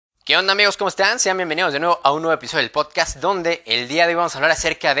¿Qué onda amigos? ¿Cómo están? Sean bienvenidos de nuevo a un nuevo episodio del podcast donde el día de hoy vamos a hablar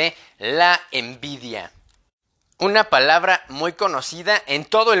acerca de la envidia. Una palabra muy conocida en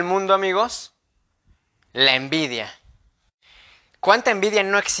todo el mundo, amigos. La envidia. ¿Cuánta envidia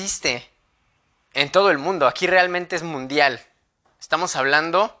no existe en todo el mundo? Aquí realmente es mundial. Estamos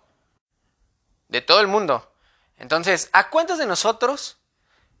hablando de todo el mundo. Entonces, ¿a cuántos de nosotros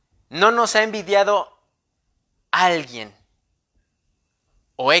no nos ha envidiado alguien?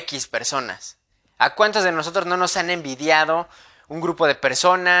 O X personas. ¿A cuántos de nosotros no nos han envidiado un grupo de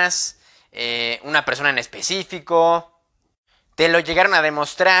personas, una persona en específico? Te lo llegaron a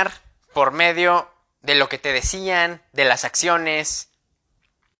demostrar por medio de lo que te decían, de las acciones.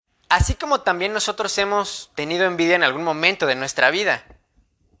 Así como también nosotros hemos tenido envidia en algún momento de nuestra vida.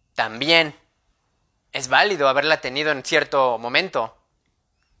 También es válido haberla tenido en cierto momento.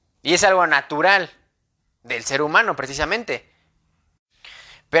 Y es algo natural del ser humano, precisamente.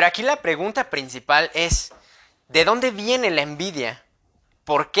 Pero aquí la pregunta principal es, ¿de dónde viene la envidia?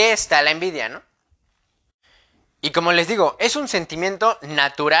 ¿Por qué está la envidia, no? Y como les digo, es un sentimiento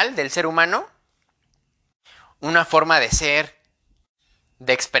natural del ser humano, una forma de ser,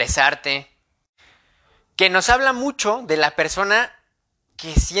 de expresarte, que nos habla mucho de la persona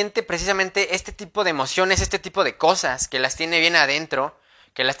que siente precisamente este tipo de emociones, este tipo de cosas, que las tiene bien adentro,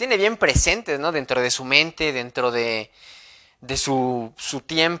 que las tiene bien presentes, ¿no? Dentro de su mente, dentro de su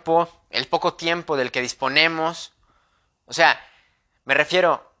tiempo, el poco tiempo del que disponemos. O sea, me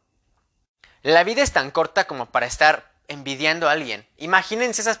refiero, la vida es tan corta como para estar envidiando a alguien.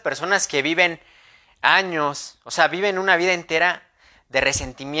 Imagínense esas personas que viven años, o sea, viven una vida entera de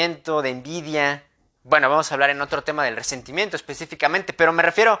resentimiento, de envidia. Bueno, vamos a hablar en otro tema del resentimiento específicamente, pero me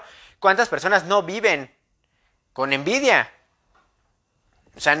refiero, ¿cuántas personas no viven con envidia?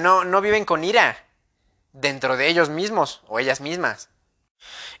 O sea, no viven con ira dentro de ellos mismos o ellas mismas.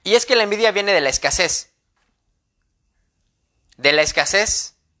 Y es que la envidia viene de la escasez. De la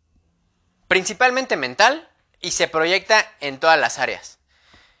escasez principalmente mental y se proyecta en todas las áreas.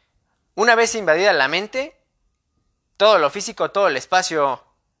 Una vez invadida la mente, todo lo físico, todo el espacio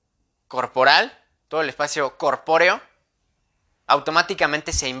corporal, todo el espacio corpóreo,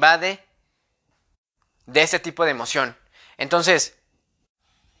 automáticamente se invade de este tipo de emoción. Entonces,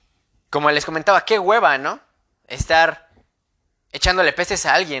 como les comentaba, qué hueva, ¿no? Estar echándole pestes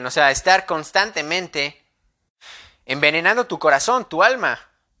a alguien, o sea, estar constantemente envenenando tu corazón, tu alma.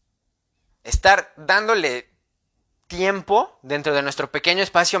 Estar dándole tiempo dentro de nuestro pequeño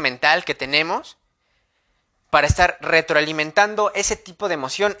espacio mental que tenemos para estar retroalimentando ese tipo de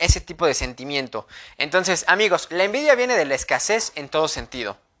emoción, ese tipo de sentimiento. Entonces, amigos, la envidia viene de la escasez en todo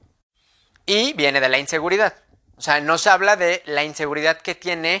sentido. Y viene de la inseguridad. O sea, nos habla de la inseguridad que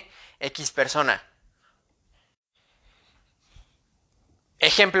tiene X persona.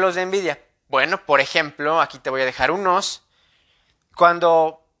 Ejemplos de envidia. Bueno, por ejemplo, aquí te voy a dejar unos.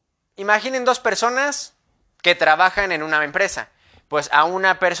 Cuando imaginen dos personas que trabajan en una empresa. Pues a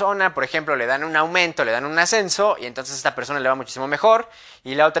una persona, por ejemplo, le dan un aumento, le dan un ascenso y entonces a esta persona le va muchísimo mejor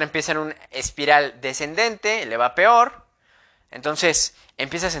y la otra empieza en un espiral descendente, le va peor. Entonces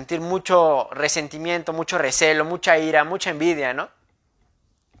empieza a sentir mucho resentimiento, mucho recelo, mucha ira, mucha envidia, ¿no?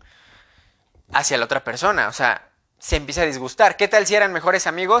 Hacia la otra persona, o sea, se empieza a disgustar. ¿Qué tal si eran mejores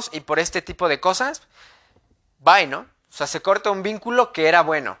amigos y por este tipo de cosas, bye, ¿no? O sea, se corta un vínculo que era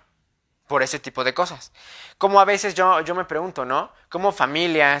bueno por ese tipo de cosas. Como a veces yo me pregunto, ¿no? Como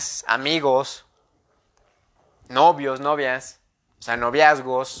familias, amigos, novios, novias, o sea,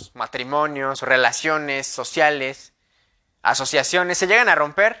 noviazgos, matrimonios, relaciones sociales, asociaciones, se llegan a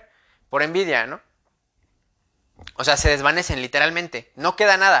romper por envidia, ¿no? O sea, se desvanecen literalmente, no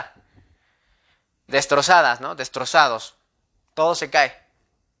queda nada. Destrozadas, ¿no? Destrozados. Todo se cae.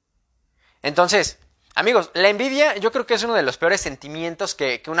 Entonces, amigos, la envidia yo creo que es uno de los peores sentimientos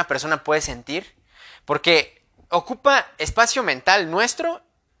que una persona puede sentir, porque ocupa espacio mental nuestro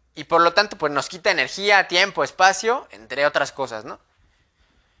y por lo tanto pues nos quita energía, tiempo, espacio, entre otras cosas, ¿no? O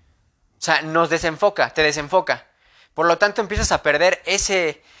sea, nos desenfoca, te desenfoca. Por lo tanto empiezas a perder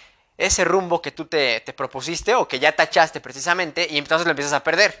ese rumbo que tú te propusiste o que ya tachaste precisamente y entonces lo empiezas a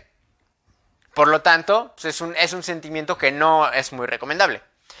perder. Por lo tanto, pues es un sentimiento que no es muy recomendable.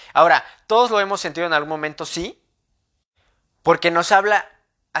 Ahora, todos lo hemos sentido en algún momento, sí, porque nos habla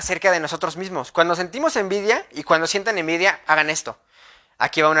acerca de nosotros mismos. Cuando sentimos envidia y cuando sientan envidia, hagan esto.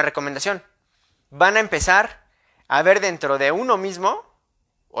 Aquí va una recomendación. Van a empezar a ver dentro de uno mismo,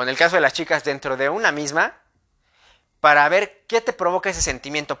 o en el caso de las chicas, dentro de una misma, para ver qué te provoca ese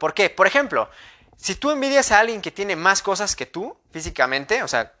sentimiento. ¿Por qué? Por ejemplo, si tú envidias a alguien que tiene más cosas que tú, físicamente, o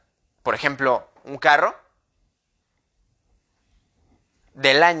sea, por ejemplo, un carro,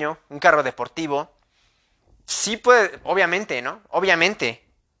 del año, un carro deportivo, sí puede, obviamente, ¿no? Obviamente,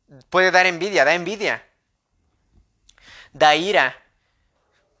 puede dar envidia, da envidia, da ira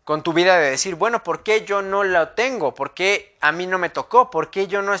con tu vida de decir, bueno, ¿por qué yo no lo tengo? ¿Por qué a mí no me tocó? ¿Por qué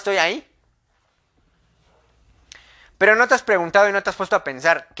yo no estoy ahí? Pero no te has preguntado y no te has puesto a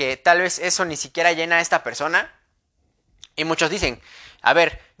pensar que tal vez eso ni siquiera llena a esta persona. Y muchos dicen, a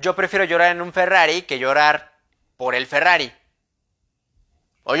ver, yo prefiero llorar en un Ferrari que llorar por el Ferrari.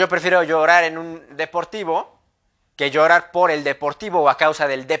 O yo prefiero llorar en un deportivo que llorar por el deportivo o a causa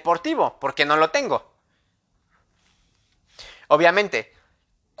del deportivo, porque no lo tengo. Obviamente,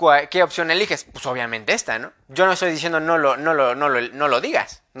 ¿qué opción eliges? Pues obviamente esta, ¿no? Yo no estoy diciendo no lo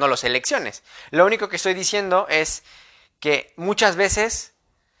digas, no lo selecciones. Lo único que estoy diciendo es que muchas veces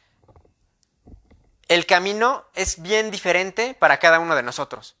el camino es bien diferente para cada uno de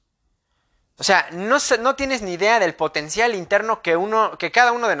nosotros. O sea, no tienes ni idea del potencial interno que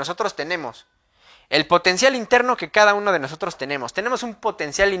cada uno de nosotros tenemos. El potencial interno que cada uno de nosotros tenemos. Tenemos un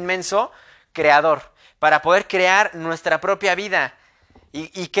potencial inmenso creador para poder crear nuestra propia vida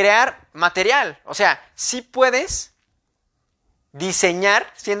y crear material. O sea, sí puedes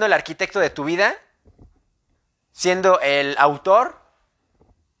diseñar siendo el arquitecto de tu vida, siendo el autor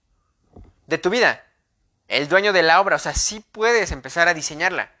de tu vida, el dueño de la obra. O sea, sí puedes empezar a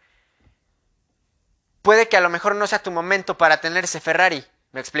diseñarla. Puede que a lo mejor no sea tu momento para tener ese Ferrari,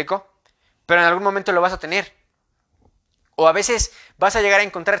 ¿me explico? Pero en algún momento lo vas a tener. O a veces vas a llegar a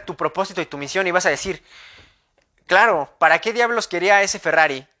encontrar tu propósito y tu misión y vas a decir, claro, ¿para qué diablos quería ese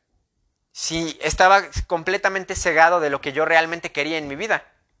Ferrari si estaba completamente cegado de lo que yo realmente quería en mi vida?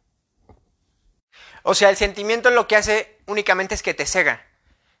 O sea, el sentimiento lo que hace únicamente es que te cega.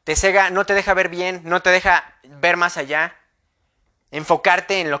 Te cega, no te deja ver bien, no te deja ver más allá,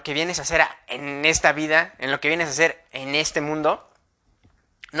 enfocarte en lo que vienes a hacer en esta vida, en lo que vienes a hacer en este mundo.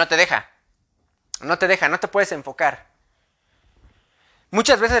 No te deja, no te deja, no te puedes enfocar.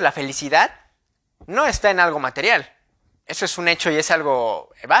 Muchas veces la felicidad no está en algo material. Eso es un hecho y es algo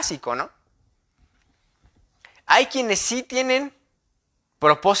básico, ¿no? Hay quienes sí tienen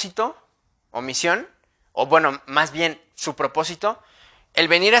propósito o misión, o bueno, más bien su propósito, el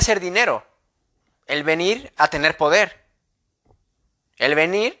venir a hacer dinero, el venir a tener poder, el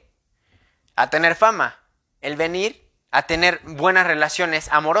venir a tener fama, el venir a tener buenas relaciones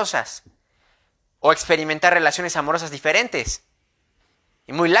amorosas o experimentar relaciones amorosas diferentes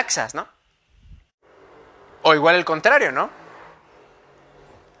y muy laxas, ¿no? O igual el contrario, ¿no?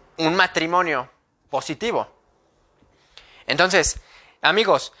 Un matrimonio positivo. Entonces,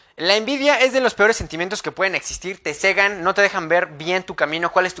 amigos, la envidia es de los peores sentimientos que pueden existir. Te cegan, no te dejan ver bien tu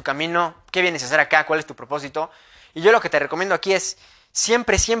camino, cuál es tu camino, qué vienes a hacer acá, cuál es tu propósito. Y yo lo que te recomiendo aquí es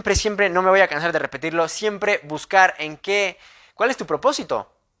siempre, siempre, siempre, no me voy a cansar de repetirlo, siempre buscar cuál es tu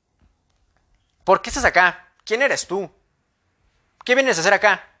propósito. ¿Por qué estás acá? ¿Quién eres tú? ¿Qué vienes a hacer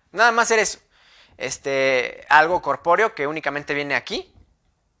acá? Nada más eres algo corpóreo que únicamente viene aquí.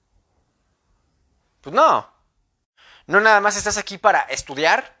 Pues no. No nada más estás aquí para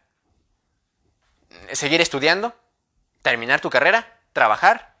estudiar, seguir estudiando, terminar tu carrera,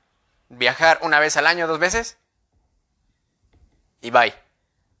 trabajar, viajar una vez al año, 2 veces y bye.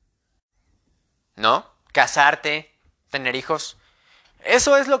 ¿No? Casarte, tener hijos.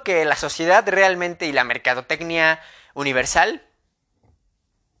 Eso es lo que la sociedad realmente y la mercadotecnia universal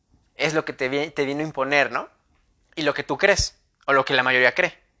es lo que te vino a imponer, ¿no? Y lo que tú crees, o lo que la mayoría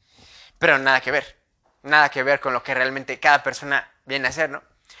cree. Pero nada que ver. Nada que ver con lo que realmente cada persona viene a hacer, ¿no?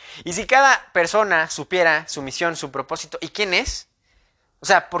 Y si cada persona supiera su misión, su propósito, ¿y quién es? O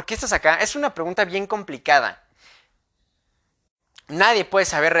sea, ¿por qué estás acá? Es una pregunta bien complicada. Nadie puede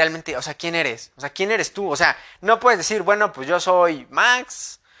saber realmente, o sea, quién eres. O sea, ¿quién eres tú? O sea, no puedes decir, bueno, pues yo soy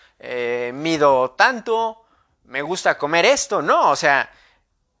Max, mido tanto, me gusta comer esto. No, o sea,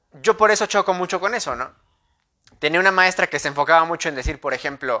 yo por eso choco mucho con eso, ¿no? Tenía una maestra que se enfocaba mucho en decir, por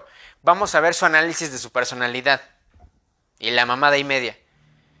ejemplo, vamos a ver su análisis de su personalidad. Y la mamada y media.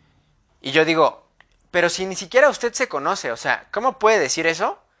 Y yo digo, pero si ni siquiera usted se conoce, o sea, ¿cómo puede decir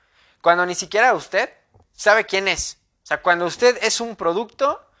eso? Cuando ni siquiera usted sabe quién es. O sea, cuando usted es un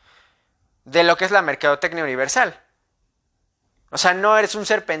producto de lo que es la mercadotecnia universal. O sea, no eres un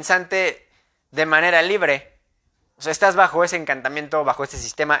ser pensante de manera libre. O sea, estás bajo ese encantamiento, bajo ese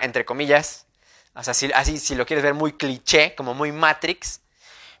sistema, entre comillas. O sea, así si lo quieres ver muy cliché, como muy Matrix,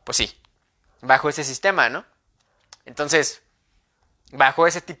 pues sí, bajo ese sistema, ¿no? Entonces, bajo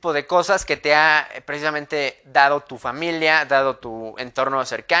ese tipo de cosas que te ha precisamente dado tu familia, dado tu entorno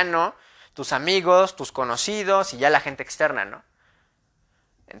cercano, tus amigos, tus conocidos y ya la gente externa, ¿no?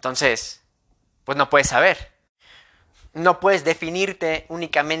 Entonces, pues no puedes saber. No puedes definirte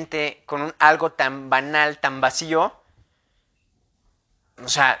únicamente con algo tan banal, tan vacío, o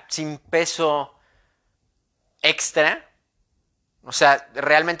sea, sin peso extra, o sea,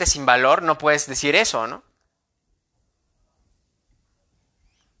 realmente sin valor, no puedes decir eso, ¿no?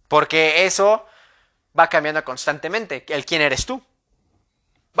 Porque eso va cambiando constantemente, el quién eres tú.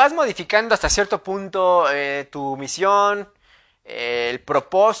 Vas modificando hasta cierto punto tu misión, el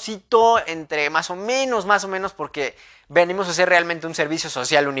propósito, entre más o menos, porque venimos a hacer realmente un servicio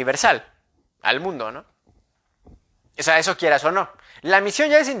social universal al mundo, ¿no? O sea, eso quieras o no. La misión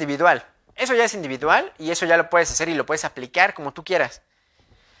ya es individual. Eso ya es individual y eso ya lo puedes hacer y lo puedes aplicar como tú quieras.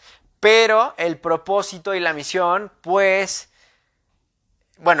 Pero el propósito y la misión, pues,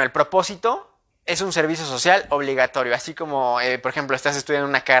 bueno, el propósito es un servicio social obligatorio. Así como, por ejemplo, estás estudiando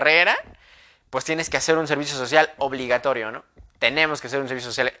una carrera, pues tienes que hacer un servicio social obligatorio, ¿no? Tenemos que hacer un servicio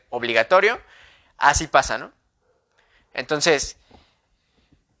social obligatorio. Así pasa, ¿no? Entonces,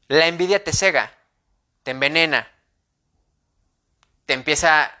 la envidia te cega, te envenena, te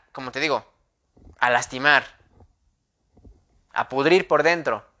empieza, como te digo, a lastimar, a pudrir por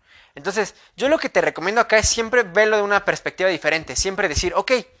dentro. Entonces, yo lo que te recomiendo acá es siempre verlo de una perspectiva diferente. Siempre decir,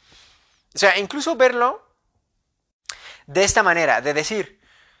 ok, o sea, incluso verlo de esta manera, de decir,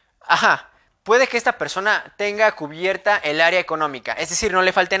 ajá, puede que esta persona tenga cubierta el área económica, es decir, no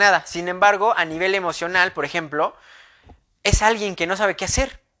le falte nada. Sin embargo, a nivel emocional, por ejemplo, es alguien que no sabe qué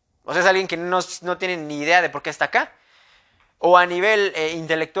hacer. O sea, es alguien que no tiene ni idea de por qué está acá. O a nivel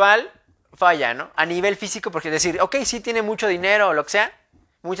intelectual, falla, ¿no? A nivel físico, porque decir, ok, sí tiene mucho dinero o lo que sea,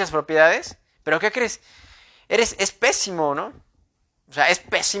 muchas propiedades, pero ¿qué crees? Es pésimo, ¿no? O sea, es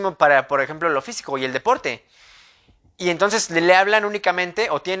pésimo para, por ejemplo, lo físico y el deporte. Y entonces le hablan únicamente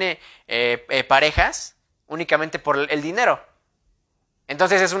o tiene parejas únicamente por el dinero.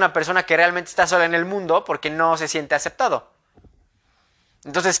 Entonces es una persona que realmente está sola en el mundo porque no se siente aceptado.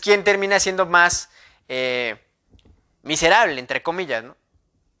 Entonces, ¿quién termina siendo más miserable, entre comillas, ¿no?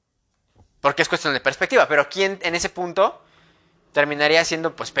 Porque es cuestión de perspectiva. Pero ¿quién en ese punto terminaría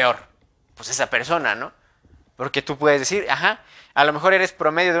siendo pues peor? Pues esa persona, ¿no? Porque tú puedes decir, ajá, a lo mejor eres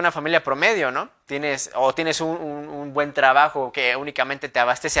promedio de una familia promedio, ¿no? Tienes un buen trabajo que únicamente te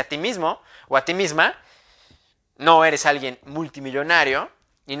abastece a ti mismo o a ti misma. No eres alguien multimillonario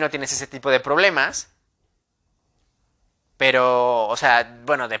y no tienes ese tipo de problemas. Pero, o sea,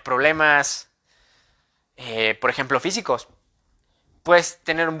 bueno, de problemas, por ejemplo, físicos. Puedes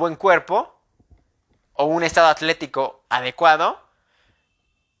tener un buen cuerpo o un estado atlético adecuado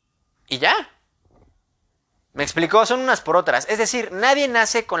y ya. ¿Me explicó? Son unas por otras. Es decir, nadie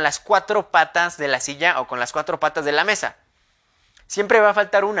nace con las cuatro patas de la silla o con las cuatro patas de la mesa. Siempre va a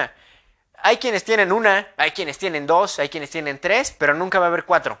faltar una. Hay quienes tienen una, hay quienes tienen dos, hay quienes tienen tres, pero nunca va a haber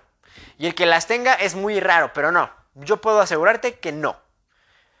cuatro. Y el que las tenga es muy raro, pero no. Yo puedo asegurarte que no.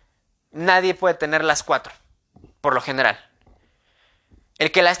 Nadie puede tener las cuatro, por lo general.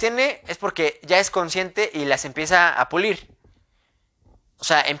 El que las tiene es porque ya es consciente y las empieza a pulir. O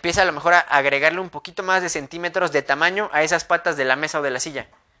sea, empieza a lo mejor a agregarle un poquito más de centímetros de tamaño a esas patas de la mesa o de la silla.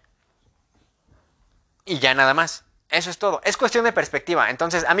 Y ya nada más. Eso es todo. Es cuestión de perspectiva.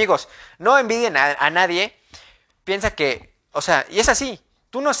 Entonces, amigos, no envidien a nadie. Piensa que, o sea, y es así.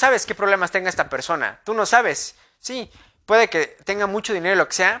 Tú no sabes qué problemas tenga esta persona. Tú no sabes. Sí, puede que tenga mucho dinero, lo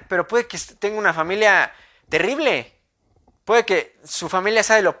que sea, pero puede que tenga una familia terrible. Puede que su familia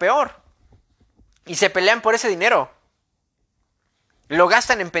sea de lo peor. Y se pelean por ese dinero. Lo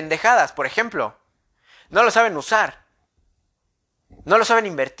gastan en pendejadas, por ejemplo. No lo saben usar. No lo saben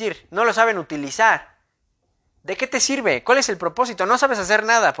invertir. No lo saben utilizar. ¿De qué te sirve? ¿Cuál es el propósito? No sabes hacer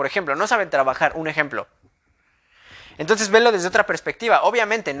nada, por ejemplo. No saben trabajar, un ejemplo. Entonces velo desde otra perspectiva.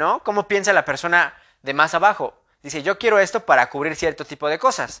 Obviamente, ¿no? ¿Cómo piensa la persona de más abajo? Dice, yo quiero esto para cubrir cierto tipo de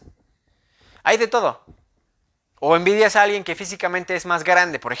cosas. Hay de todo. O envidias a alguien que físicamente es más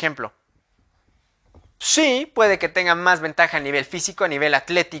grande, por ejemplo. Sí, puede que tenga más ventaja a nivel físico, a nivel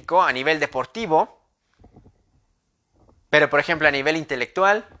atlético, a nivel deportivo. Pero, por ejemplo, a nivel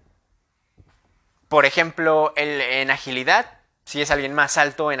intelectual, por ejemplo, en agilidad, si es alguien más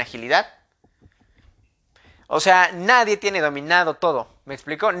alto en agilidad. O sea, nadie tiene dominado todo. ¿Me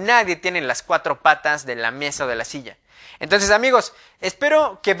explico? Nadie tiene las cuatro patas de la mesa o de la silla. Entonces, amigos,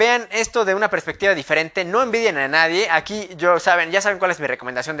 espero que vean esto de una perspectiva diferente. No envidien a nadie. Aquí ya saben cuál es mi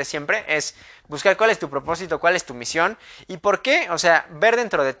recomendación de siempre. Es buscar cuál es tu propósito, cuál es tu misión y por qué. O sea, ver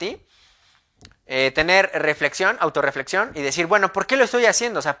dentro de ti, tener reflexión, autorreflexión y decir, bueno, ¿por qué lo estoy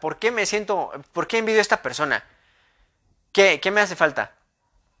haciendo? O sea, por qué envidio a esta persona? ¿Qué me hace falta?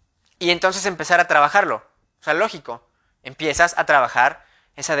 Y entonces empezar a trabajarlo. O sea, lógico, empiezas a trabajar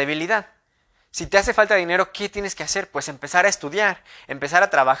esa debilidad. Si te hace falta dinero, ¿qué tienes que hacer? Pues empezar a estudiar, empezar a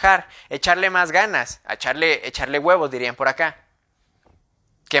trabajar, echarle más ganas, echarle huevos, dirían por acá.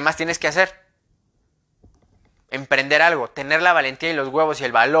 ¿Qué más tienes que hacer? Emprender algo, tener la valentía y los huevos y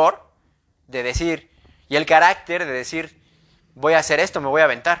el valor de decir, y el carácter de decir, voy a hacer esto, me voy a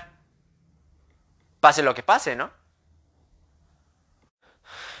aventar. Pase lo que pase, ¿no?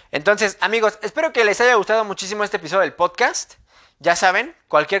 Entonces, amigos, espero que les haya gustado muchísimo este episodio del podcast. Ya saben,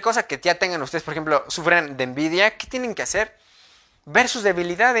 cualquier cosa que ya tengan ustedes, por ejemplo, sufren de envidia, ¿qué tienen que hacer? Ver sus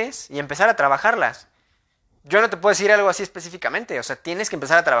debilidades y empezar a trabajarlas. Yo no te puedo decir algo así específicamente, o sea, tienes que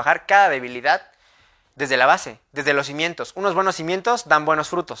empezar a trabajar cada debilidad desde la base, desde los cimientos. Unos buenos cimientos dan buenos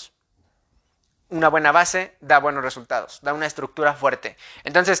frutos. Una buena base da buenos resultados, da una estructura fuerte.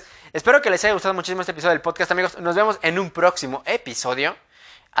 Entonces, espero que les haya gustado muchísimo este episodio del podcast, amigos. Nos vemos en un próximo episodio.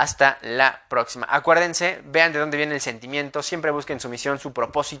 Hasta la próxima. Acuérdense, vean de dónde viene el sentimiento, siempre busquen su misión, su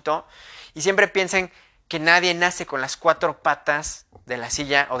propósito y siempre piensen que nadie nace con las 4 patas de la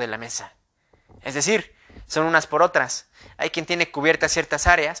silla o de la mesa. Es decir, son unas por otras. Hay quien tiene cubiertas ciertas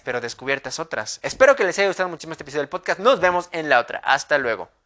áreas, pero descubiertas otras. Espero que les haya gustado muchísimo este episodio del podcast. Nos vemos en la otra. Hasta luego.